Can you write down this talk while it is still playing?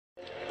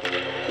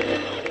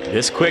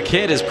This quick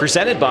hit is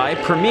presented by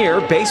Premier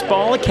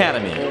Baseball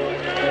Academy.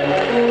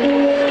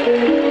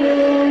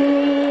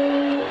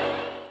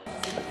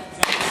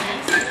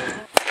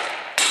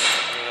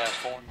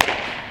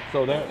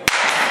 So there.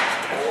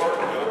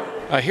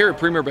 Here at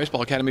Premier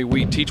Baseball Academy,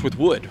 we teach with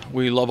wood.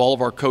 We love all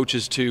of our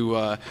coaches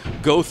to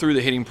go through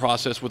the hitting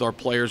process with our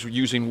players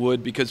using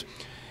wood because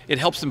it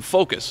helps them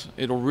focus.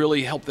 It'll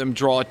really help them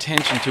draw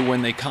attention to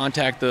when they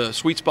contact the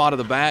sweet spot of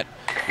the bat.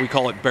 We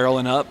call it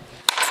barreling up.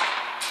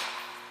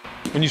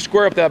 When you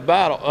square up that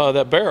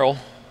barrel,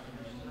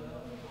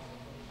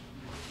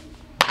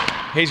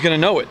 he's going to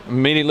know it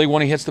immediately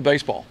when he hits the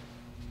baseball.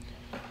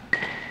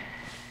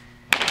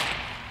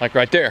 Like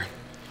right there.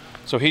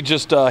 So he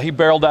just, he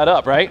barreled that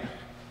up, right?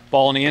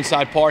 Ball on the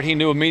inside part, he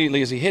knew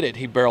immediately as he hit it,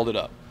 he barreled it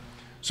up.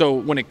 So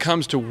when it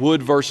comes to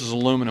wood versus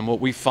aluminum,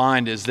 what we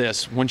find is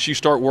this. Once you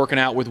start working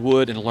out with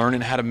wood and learning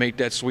how to make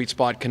that sweet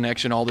spot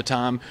connection all the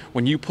time,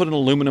 when you put an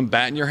aluminum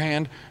bat in your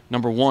hand,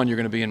 number one, you're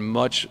going to be in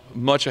much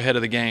ahead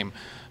of the game.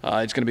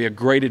 It's going to be a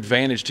great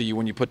advantage to you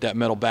when you put that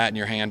metal bat in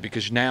your hand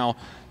because now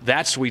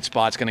that sweet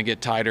spot's going to get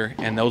tighter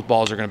and those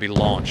balls are going to be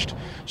launched.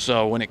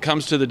 So when it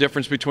comes to the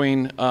difference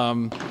between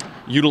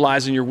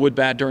utilizing your wood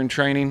bat during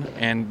training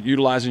and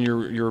utilizing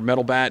your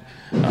metal bat,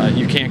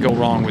 you can't go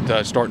wrong with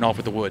starting off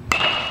with the wood.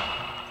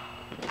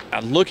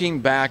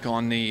 Looking back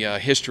on the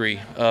history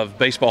of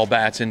baseball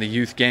bats in the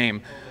youth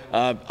game,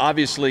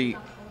 obviously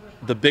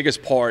the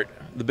biggest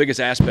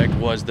aspect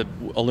was that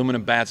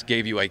aluminum bats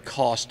gave you a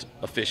cost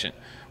efficient,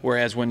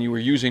 whereas when you were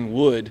using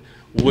wood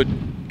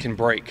can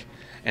break.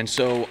 And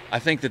so I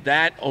think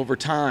that over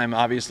time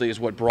obviously is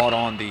what brought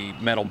on the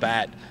metal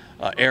bat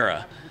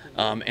era.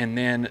 And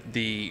then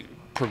the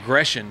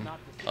progression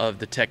of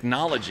the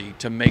technology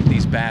to make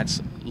these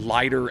bats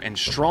lighter and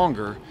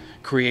stronger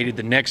created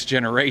the next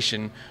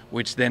generation,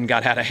 which then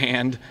got out of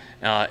hand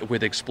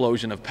with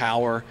explosion of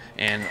power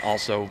and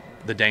also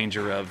the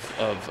danger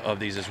of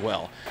these as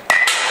well.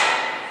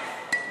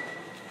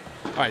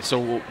 All right,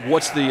 so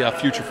what's the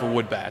future for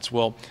wood bats?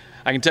 Well,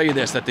 I can tell you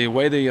this, that the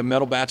way the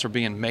metal bats are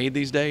being made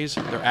these days,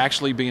 they're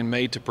actually being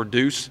made to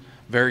produce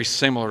very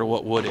similar to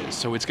what wood is.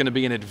 So it's going to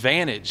be an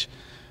advantage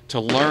to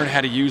learn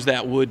how to use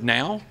that wood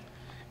now,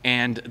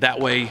 and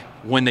that way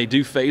when they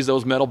do phase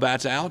those metal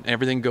bats out and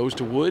everything goes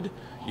to wood,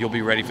 you'll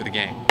be ready for the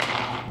game.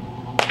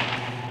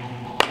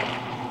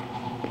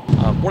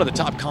 One of the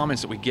top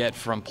comments that we get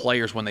from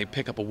players when they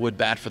pick up a wood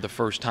bat for the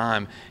first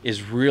time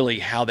is really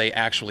how they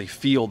actually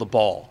feel the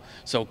ball.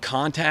 So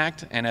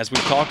contact, and as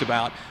we've talked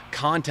about,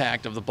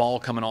 contact of the ball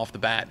coming off the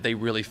bat, they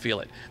really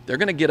feel it. They're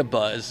going to get a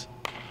buzz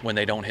when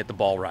they don't hit the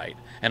ball right.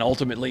 And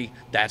ultimately,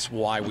 that's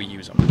why we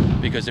use them,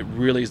 because it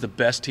really is the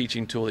best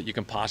teaching tool that you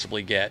can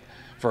possibly get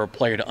for a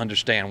player to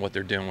understand what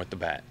they're doing with the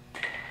bat.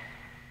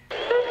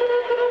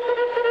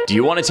 Do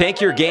you want to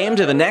take your game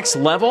to the next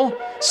level?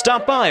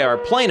 Stop by our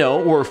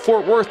Plano or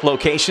Fort Worth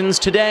locations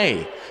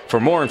today. For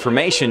more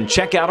information,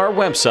 check out our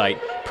website,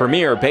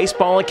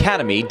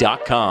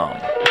 PremierBaseballAcademy.com.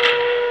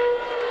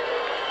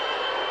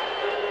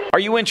 Are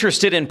you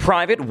interested in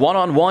private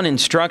one-on-one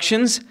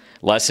instructions?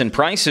 Lesson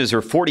prices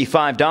are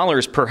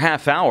 $45 per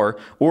half hour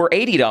or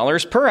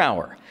 $80 per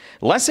hour.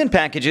 Lesson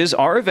packages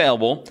are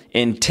available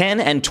in 10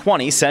 and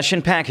 20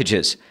 session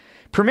packages.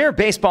 Premier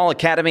Baseball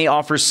Academy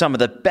offers some of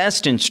the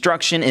best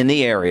instruction in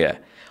the area.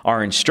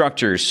 Our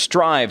instructors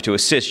strive to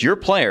assist your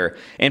player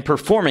in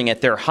performing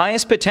at their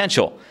highest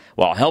potential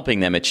while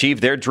helping them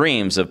achieve their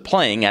dreams of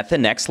playing at the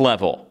next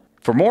level.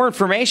 For more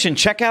information,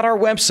 check out our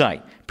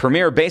website,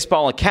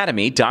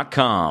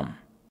 PremierBaseballAcademy.com.